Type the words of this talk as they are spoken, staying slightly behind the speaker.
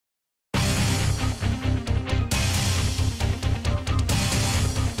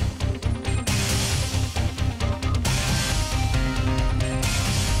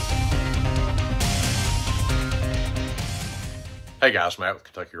Hey guys, Matt with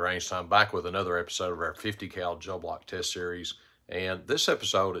Kentucky Range Time, back with another episode of our 50 cal gel block test series. And this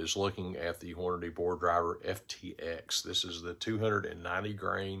episode is looking at the Hornady bore driver FTX. This is the 290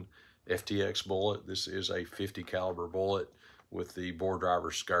 grain FTX bullet. This is a 50 caliber bullet with the bore driver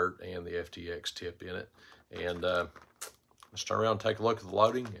skirt and the FTX tip in it. And let's turn around and take a look at the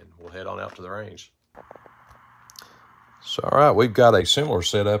loading, and we'll head on out to the range. So, all right, we've got a similar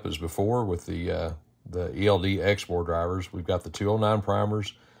setup as before with the ELD X bore drivers. We've got the 209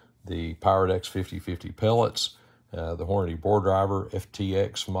 primers, the Pyrodex 50/50 pellets, the Hornady bore driver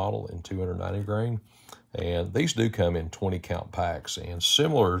FTX model in 290 grain. And these do come in 20 count packs. And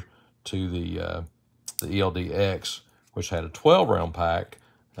similar to the ELD X, which had a 12 round pack,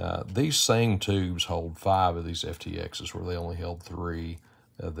 these same tubes hold 5 of these FTXs, where they only held 3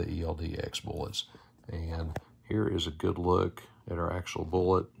 of the ELD X bullets. And here is a good look at our actual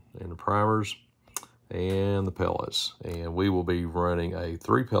bullet and the primers and the pellets. And we will be running a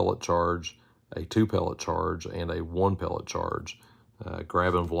 3 pellet charge, a 2 pellet charge, and a 1 pellet charge.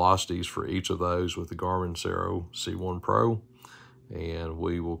 Grabbing velocities for each of those with the Garmin Sero C1 Pro. And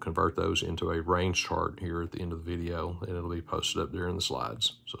we will convert those into a range chart here at the end of the video, and it'll be posted up there in the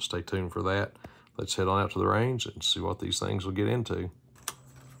slides. So stay tuned for that. Let's head on out to the range and see what these things will get into.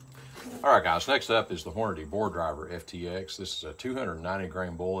 All right, guys, next up is the Hornady bore driver FTX. This is a 290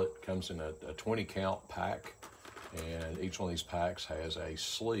 grain bullet, comes in a 20 count pack, and each one of these packs has a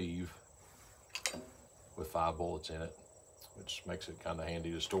sleeve with 5 bullets in it, which makes it kind of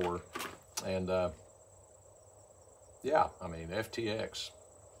handy to store. And yeah, I mean, FTX,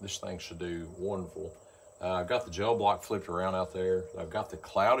 this thing should do wonderful. I've got the gel block flipped around out there. I've got the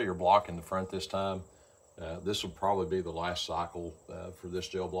cloudier block in the front this time. This will probably be the last cycle for this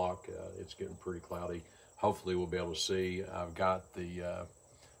gel block. It's getting pretty cloudy. Hopefully we'll be able to see. I've got the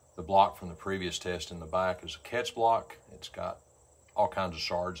block from the previous test in the back as a catch block. It's got all kinds of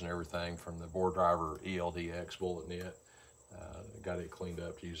shards and everything from the bore driver ELDX bullet net. Got it cleaned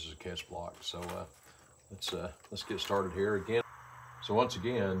up to use as a catch block. So let's get started here again. So once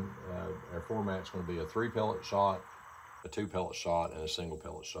again, our format's going to be a 3 pellet shot, a 2 pellet shot, and a single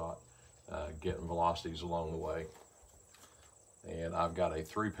pellet shot. Getting velocities along the way. And I've got a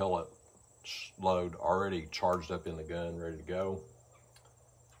 3 pellet load already charged up in the gun, ready to go.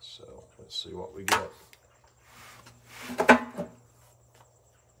 So let's see what we get.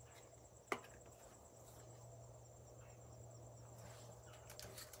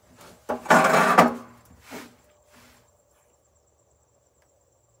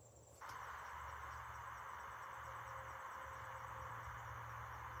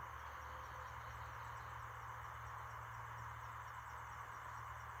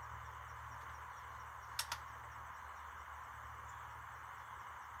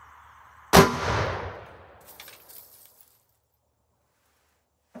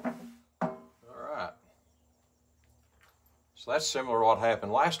 So that's similar to what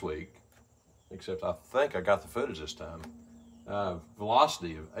happened last week, except I think I got the footage this time.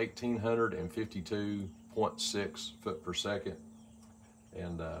 Velocity of 1,852.6 foot per second.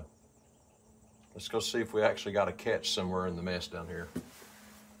 And let's go see if we actually got a catch somewhere in the mess down here.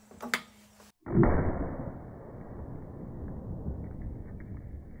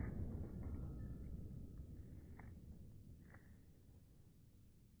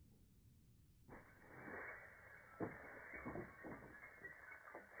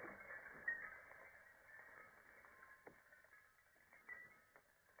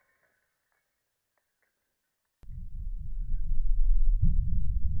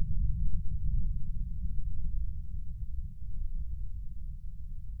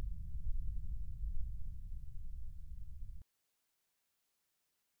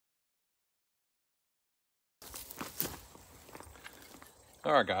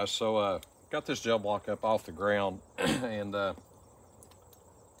 All right, guys, so got this gel block up off the ground and got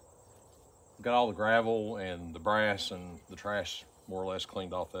all the gravel and the brass and the trash more or less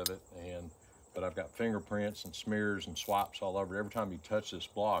cleaned off of it. But I've got fingerprints and smears and swipes all over. Every time you touch this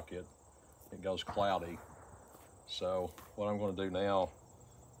block, it goes cloudy. So what I'm going to do now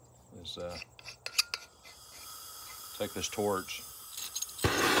is take this torch.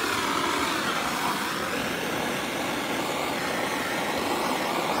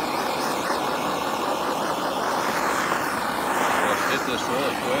 Hit this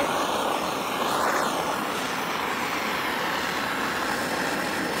really quick.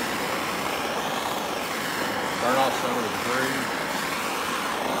 Burn off some of the debris.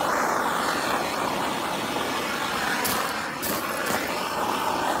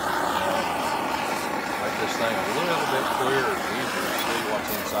 Make this thing a little bit clearer and easier to see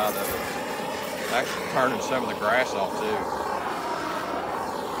what's inside of it. Actually turning some of the grass off too.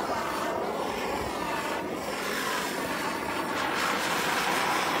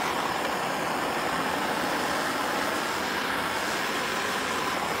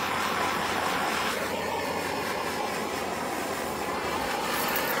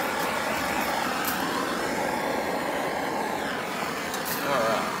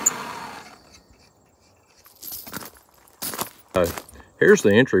 Here's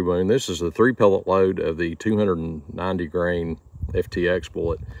the entry wound. This is the 3 pellet load of the 290 grain FTX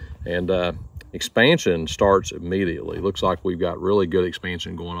bullet. And expansion starts immediately. Looks like we've got really good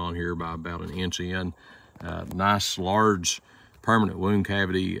expansion going on here by about 1 inch in. Nice large permanent wound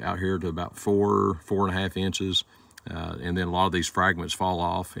cavity out here to about 4.5 inches. And then a lot of these fragments fall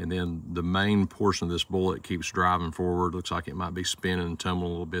off, and then the main portion of this bullet keeps driving forward. Looks like it might be spinning and tumbling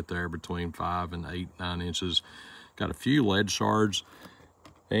a little bit there between 5 and 8-9 inches. Got a few lead shards,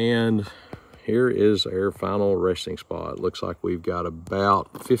 and here is our final resting spot. Looks like we've got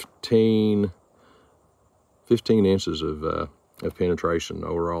about 15 inches of penetration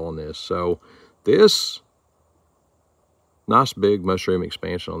overall on this. So this nice big mushroom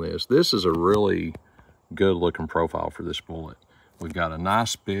expansion on this. This is a really good looking profile for this bullet. We've got a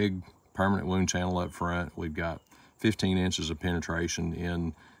nice big permanent wound channel up front. We've got 15 inches of penetration.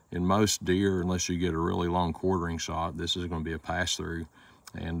 In most deer, unless you get a really long quartering shot, this is going to be a pass through.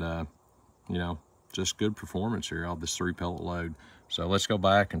 And you know, just good performance here out of this 3 pellet load. So let's go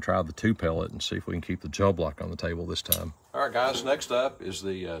back and try the 2 pellet and see if we can keep the jaw block on the table this time. All right, guys, next up is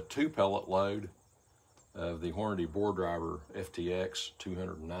the 2 pellet load of the Hornady bore driver FTX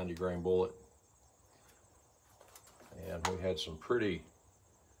 290 grain bullet. And we had some pretty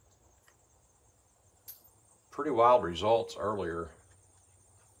wild results earlier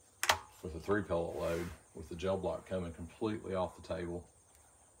with the 3 pellet load, with the gel block coming completely off the table.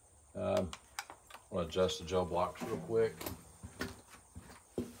 I'm going to adjust the gel blocks real quick.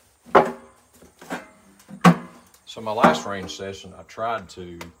 So my last range session, I tried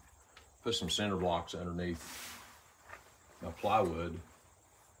to put some center blocks underneath my plywood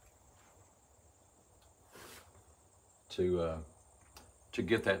to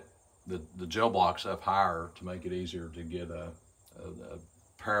get the gel blocks up higher, to make it easier to get a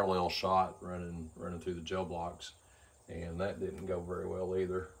parallel shot running through the gel blocks, and that didn't go very well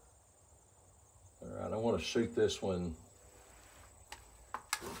either. All right, I want to shoot this one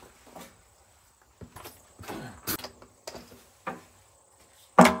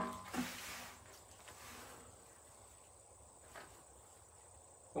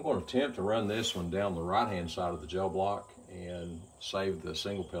I'm going to attempt to run this one down the right-hand side of the gel block and save the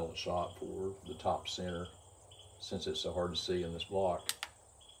single pellet shot for the top center, since it's so hard to see in this block.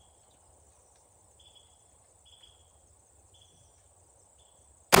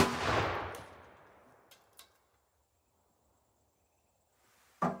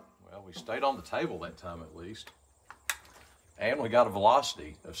 Well, we stayed on the table that time at least. And we got a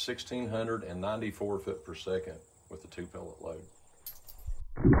velocity of 1,694 foot per second with the 2 pellet load.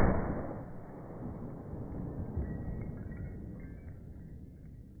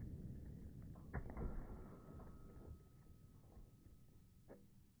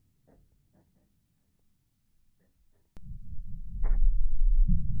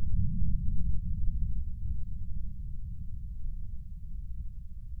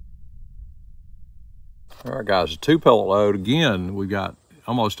 All right, guys, a 2 pellet load. Again, we've got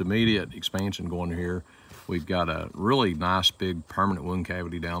almost immediate expansion going here. We've got a really nice big permanent wound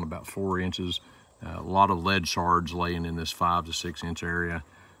cavity down about 4 inches. A lot of lead shards laying in this 5 to 6 inch area.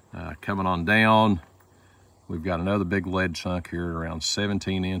 Coming on down, we've got another big lead chunk here around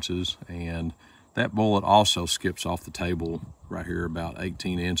 17 inches. And that bullet also skips off the table right here about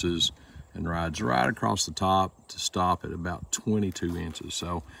 18 inches and rides right across the top to stop at about 22 inches.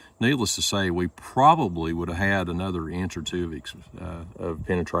 So needless to say, we probably would have had another inch or two of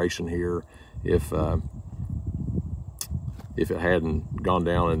penetration here if it hadn't gone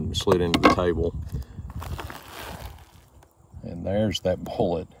down and slid into the table. And there's that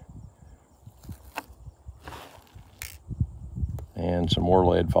bullet. And some more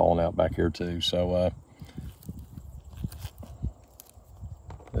lead falling out back here too. So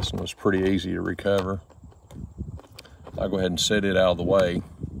this one was pretty easy to recover. I'll go ahead and set it out of the way.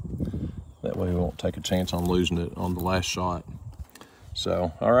 That way we won't take a chance on losing it on the last shot.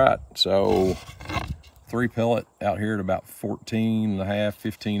 So, all right, so 3 pellet out here at about 14.5,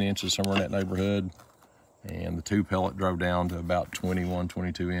 15 inches, somewhere in that neighborhood. And the 2 pellet drove down to about 21,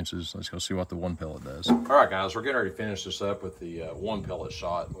 22 inches. Let's go see what the 1 pellet does. All right, guys, we're getting ready to finish this up with the 1 pellet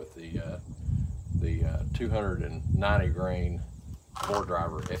shot with the 290 grain bore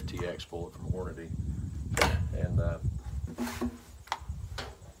driver FTX bullet from Hornady. And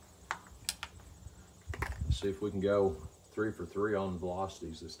see if we can go 3 for 3 on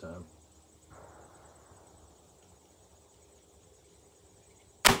velocities this time.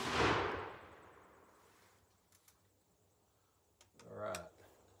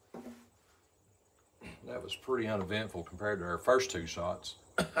 That was pretty uneventful compared to our first 2 shots.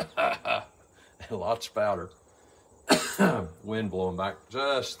 Lots of powder. Wind blowing back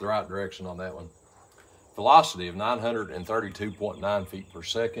just the right direction on that one. Velocity of 932.9 feet per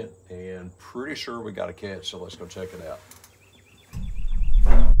second, and pretty sure we got a catch, so let's go check it out.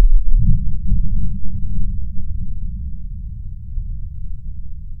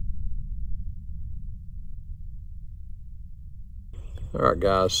 All right,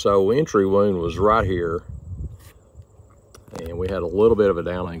 guys, so entry wound was right here, and we had a little bit of a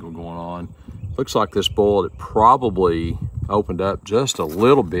down angle going on. Looks like this bullet probably opened up just a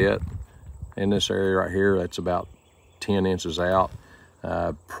little bit in this area right here. That's about 10 inches out.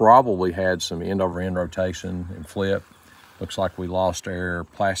 Probably had some end over end rotation and flip. Looks like we lost our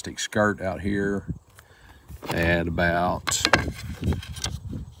plastic skirt out here at about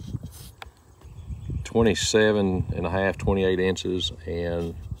 27.5, 28 inches.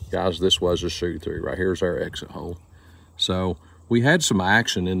 And guys, this was a shoot through. Right here's our exit hole. So we had some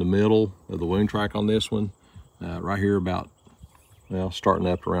action in the middle of the wound track on this one. Right here about, well, starting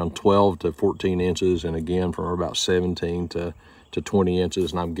up around 12 to 14 inches, and again from about 17 to 20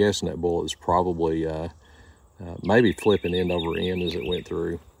 inches. And I'm guessing that bullet is probably maybe flipping end over end as it went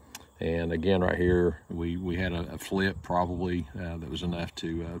through. And again, right here, we had a flip probably that was enough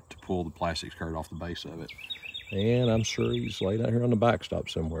to pull the plastic skirt off the base of it. And I'm sure he's laid out here on the backstop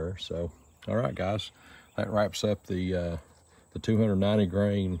somewhere. So, all right, guys, that wraps up the 290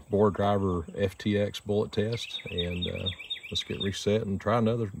 grain bore driver FTX bullet test, and let's get reset and try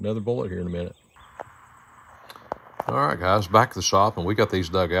another bullet here in a minute. All right, guys, back to the shop, and we got these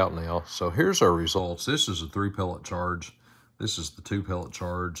dug out now. So here's our results. This is a 3 pellet charge. This is the 2 pellet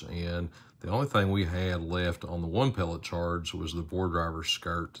charge, and the only thing we had left on the 1 pellet charge was the bore driver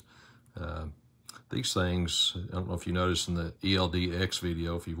skirt. These things, I don't know if you noticed in the ELDX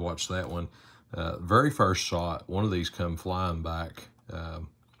video, if you've watched that one, very first shot, one of these come flying back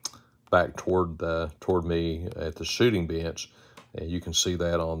toward me at the shooting bench, and you can see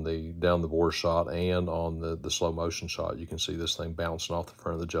that on the down the bore shot and on the slow motion shot. You can see this thing bouncing off the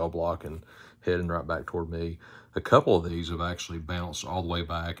front of the gel block and heading right back toward me. A couple of these have actually bounced all the way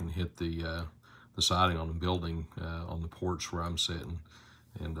back and hit the siding on the building on the porch where I'm sitting.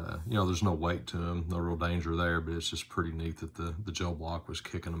 And you know, there's no weight to them, no real danger there, but it's just pretty neat that the gel block was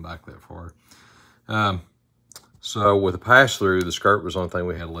kicking them back that far. So with the pass-through, the skirt was the only thing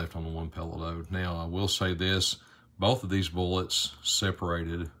we had left on the 1 pellet load. Now, I will say this, both of these bullets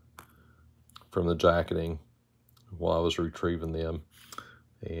separated from the jacketing while I was retrieving them.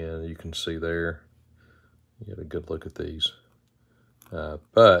 And you can see there, you get a good look at these.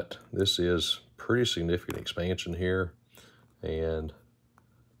 But this is pretty significant expansion here. And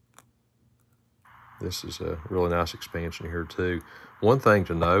this is a really nice expansion here too. One thing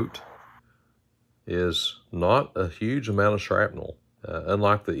to note is not a huge amount of shrapnel.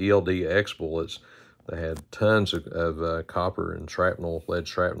 Unlike the ELDX bullets, they had tons of copper and shrapnel, lead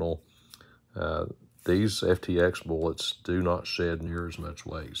shrapnel. These FTX bullets do not shed near as much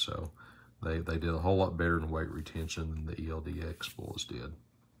weight, so they did a whole lot better in weight retention than the ELDX bullets did.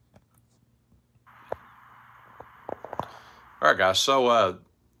 All right, guys, so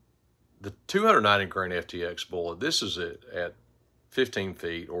the 290 grain FTX bullet, this is at 15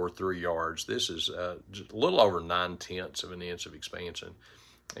 feet or 3 yards. This is just a little over 9/10 of an inch of expansion,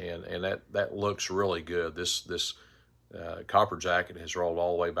 and that looks really good. This copper jacket has rolled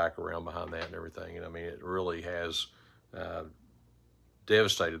all the way back around behind that and everything, and I mean, it really has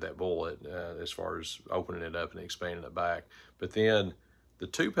devastated that bullet as far as opening it up and expanding it back. But then the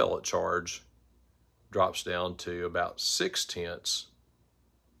 2 pellet charge drops down to about 6/10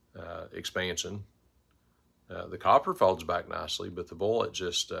 expansion. The copper folds back nicely, but the bullet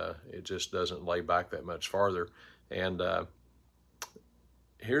just it just doesn't lay back that much farther. And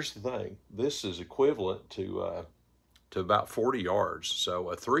here's the thing: this is equivalent to about 40 yards. So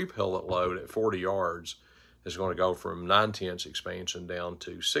a 3 pellet load at 40 yards is going to go from 9/10 expansion down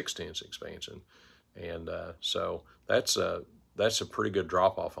to 6/10 expansion, and so that's a pretty good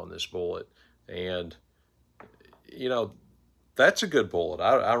drop off on this bullet. And you know, that's a good bullet.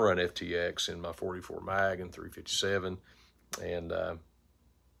 I run FTX in my 44 mag and 357 and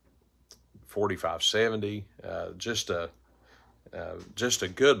 4570. Just a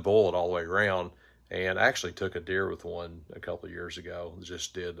good bullet all the way around. And actually took a deer with one a couple of years ago.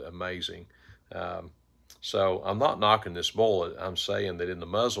 Just did amazing. So I'm not knocking this bullet. I'm saying that in the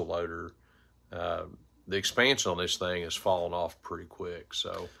muzzle loader, the expansion on this thing has fallen off pretty quick.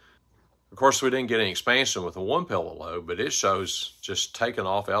 So, of course, we didn't get any expansion with a 1 pellet load, but it shows just taking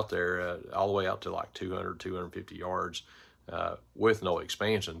off out there all the way out to like 200, 250 yards with no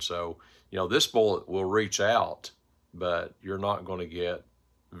expansion. So, you know, this bullet will reach out, but you're not going to get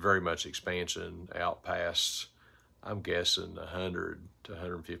very much expansion out past I'm guessing 100 to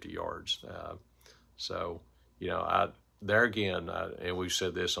 150 yards. So, you know, there again, and we've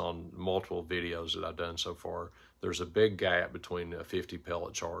said this on multiple videos that I've done so far, there's a big gap between a 50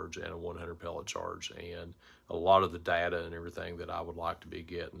 pellet charge and a 100 pellet charge. And a lot of the data and everything that I would like to be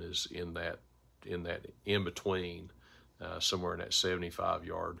getting is in between, somewhere in that 75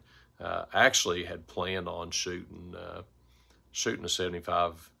 yard. I actually had planned on shooting a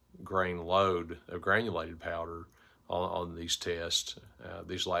 75 grain load of granulated powder on these tests,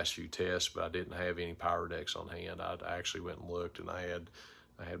 these last few tests, but I didn't have any Pyrodex on hand. I actually went and looked, and I had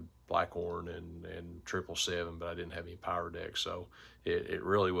Blackhorn and 777, but I didn't have any Pyrodex, so it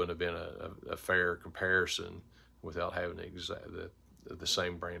really wouldn't have been a fair comparison without having the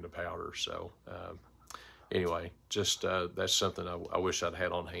same brand of powder. So anyway, just that's something I wish I'd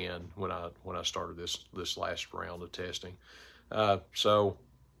had on hand when I started this last round of testing. So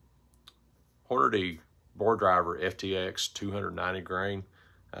Hornady board driver FTX 290 grain.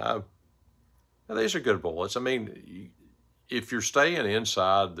 Now these are good bullets. I mean, if you're staying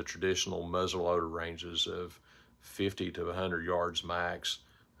inside the traditional muzzleloader ranges of 50 to 100 yards max,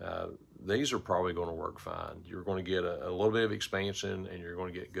 these are probably going to work fine. You're going to get a little bit of expansion, and you're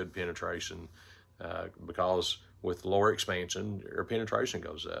going to get good penetration, because with lower expansion, your penetration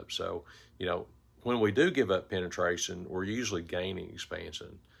goes up. So, you know, when we do give up penetration, we're usually gaining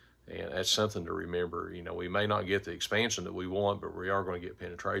expansion. And that's something to remember. You know, we may not get the expansion that we want, but we are going to get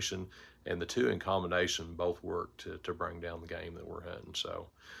penetration. And the two in combination both work to bring down the game that we're hunting. So,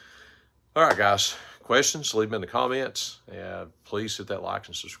 all right, guys, questions, leave them in the comments. Please hit that like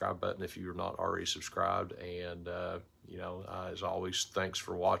and subscribe button if you're not already subscribed. And, you know, as always, thanks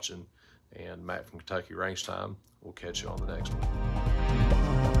for watching. And Matt from Kentucky Range Time, we'll catch you on the next one.